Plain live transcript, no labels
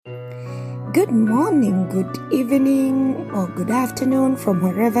Good morning, good evening, or good afternoon from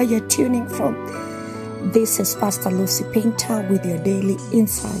wherever you're tuning from. This is Pastor Lucy Painter with your daily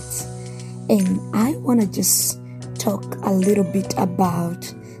insights. And I want to just talk a little bit about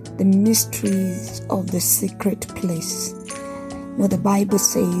the mysteries of the secret place. Now, the Bible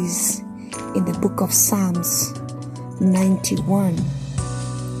says in the book of Psalms 91,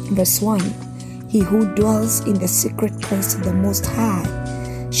 verse 1, "He who dwells in the secret place of the Most High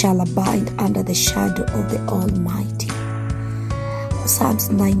shall abide under the shadow of the Almighty." Psalms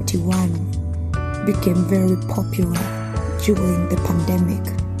 91 became very popular during the pandemic,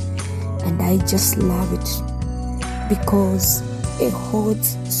 and I just love it because it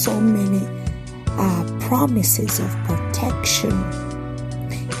holds so many promises of protection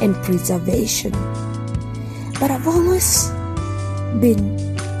and preservation. But I've always been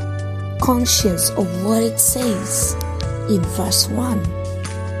conscious of what it says in verse 1.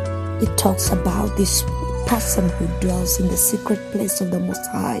 It talks about this person who dwells in the secret place of the Most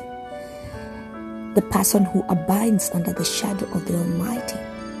High, the person who abides under the shadow of the Almighty.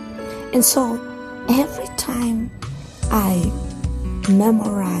 And so every time I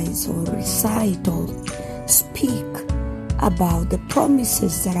memorize or recite or speak about the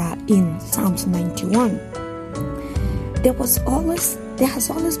promises that are in Psalms 91, there has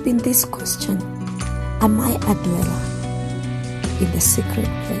always been this question: am I a dweller in the secret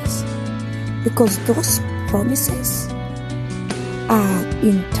place? Because those promises are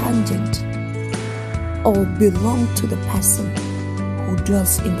intangent or belong to the person who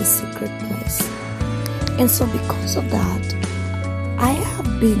dwells in the secret place. And so because of that, I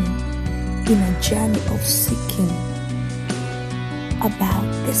have been in a journey of seeking about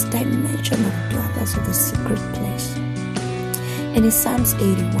this dimension of dwellers of the secret place. And in Psalms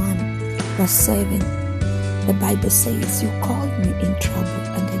 81, verse 7, the Bible says, "You called me in trouble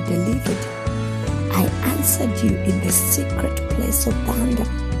and I delivered you. I answered you in the secret place of thunder.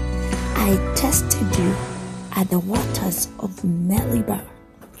 I tested you at the waters of Meribah."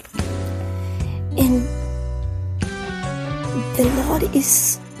 And the Lord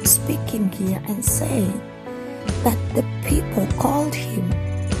is speaking here and saying that the people called him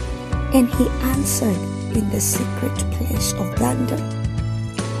and he answered in the secret place of thunder.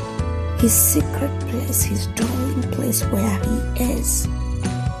 His secret place, his dwelling place where he is.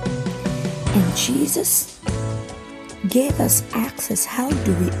 And Jesus gave us access. How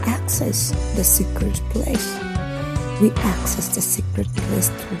do we access the secret place? We access the secret place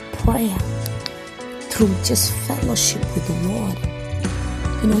through prayer, through just fellowship with the Lord.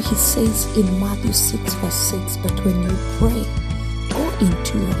 You know, he says in Matthew 6, verse 6, "But when you pray, go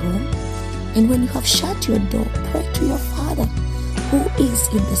into your room, and when you have shut your door, pray to your Father who is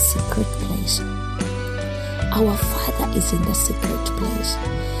in the secret place." Our Father is in the secret place.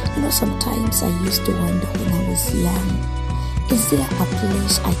 You know, sometimes I used to wonder when I was young, is there a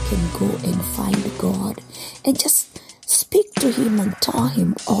place I can go and find God and just speak to him and tell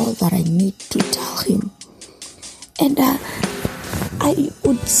him all that I need to tell him? And I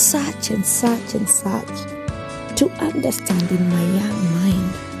would search and search and search to understand in my young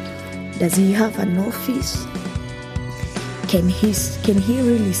mind, does he have an office? Can he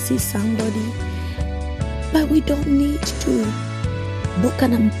really see somebody? But we don't need to book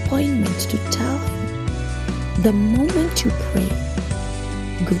an appointment to tell him. The moment you pray,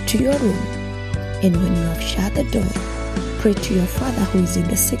 go to your room, and when you have shut the door, pray to your Father who is in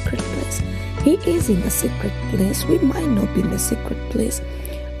the secret place. He is in the secret place. We might not be in the secret place,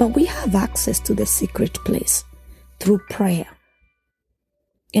 but we have access to the secret place through prayer.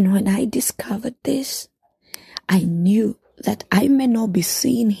 And when I discovered this, I knew that I may not be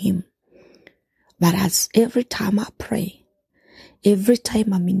seeing him, but as every time I pray, every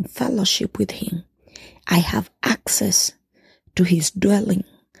time I'm in fellowship with him, I have access to his dwelling.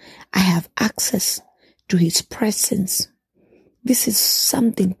 I have access to his presence. This is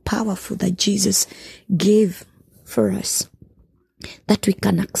something powerful that Jesus gave for us, that we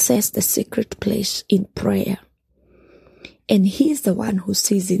can access the secret place in prayer. And he's the one who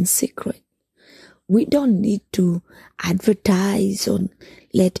sees in secret. We don't need to advertise or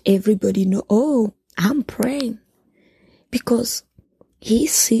let everybody know, "Oh, I'm praying," because he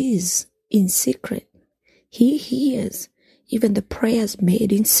sees in secret. He hears even the prayers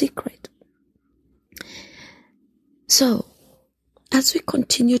made in secret. So, as we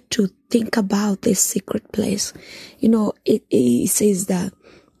continue to think about this secret place, you know, it says that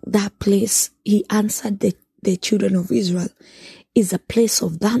place, he answered the children of Israel, is a place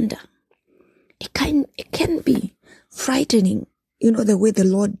of thunder. It can be frightening, you know, the way the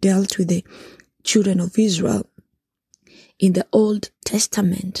Lord dealt with the children of Israel in the Old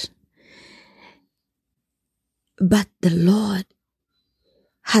Testament. But the Lord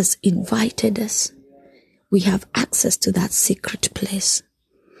has invited us. We have access to that secret place.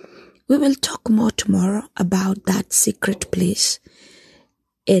 We will talk more tomorrow about that secret place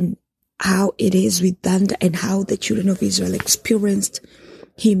and how it is with thunder and how the children of Israel experienced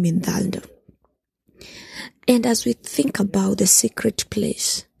him in thunder. And as we think about the secret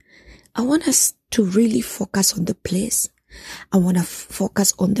place, I want us to really focus on the place. I want to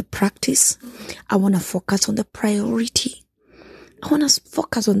focus on the practice. I want to focus on the priority. I want to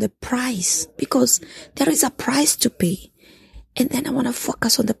focus on the price, because there is a price to pay. And then I want to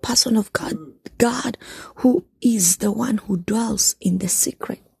focus on the person of God, God who is the one who dwells in the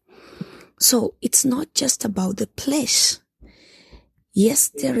secret. So it's not just about the place. Yes,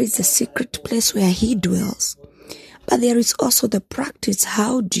 there is a secret place where he dwells, but there is also the practice.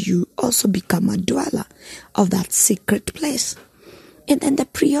 How do you also become a dweller of that secret place? And then the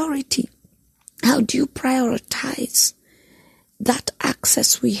priority. How do you prioritize that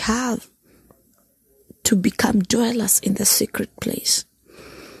access we have to become dwellers in the secret place?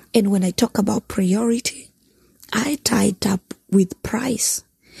 And when I talk about priority, I tie it up with price.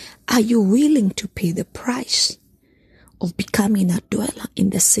 Are you willing to pay the price of becoming a dweller in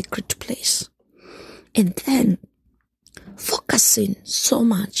the secret place? And then focusing so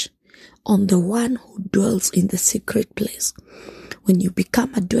much on the one who dwells in the secret place. When you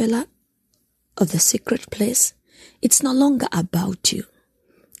become a dweller of the secret place, it's no longer about you.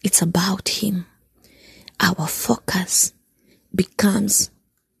 It's about him. Our focus becomes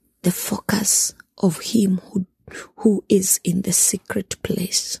the focus of him who is in the secret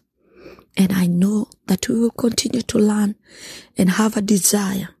place. And I know that we will continue to learn and have a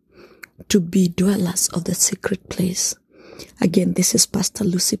desire to be dwellers of the secret place. Again, this is Pastor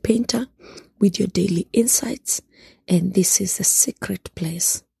Lucy Painter with your daily insights, and this is the Secret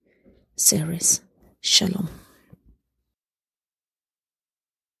Place series. Shalom.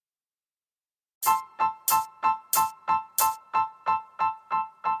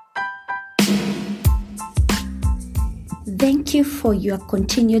 Thank you for your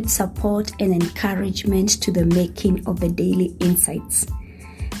continued support and encouragement to the making of the Daily Insights,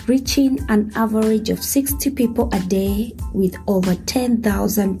 reaching an average of 60 people a day with over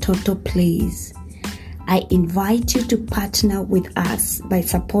 10,000 total plays. I invite you to partner with us by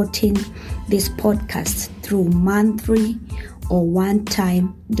supporting this podcast through monthly or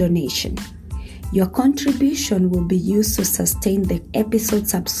one-time donation. Your contribution will be used to sustain the episode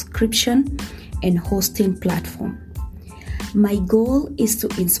subscription and hosting platform. My goal is to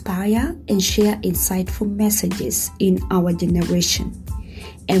inspire and share insightful messages in our generation,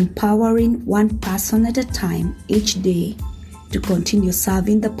 empowering one person at a time each day to continue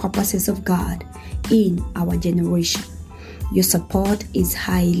serving the purposes of God in our generation. Your support is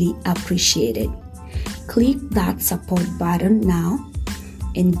highly appreciated. Click that support button now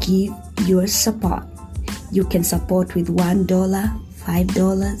and give your support. You can support with $1,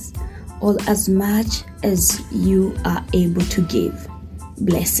 $5, or as much as you are able to give.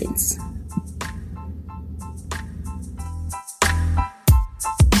 Blessings.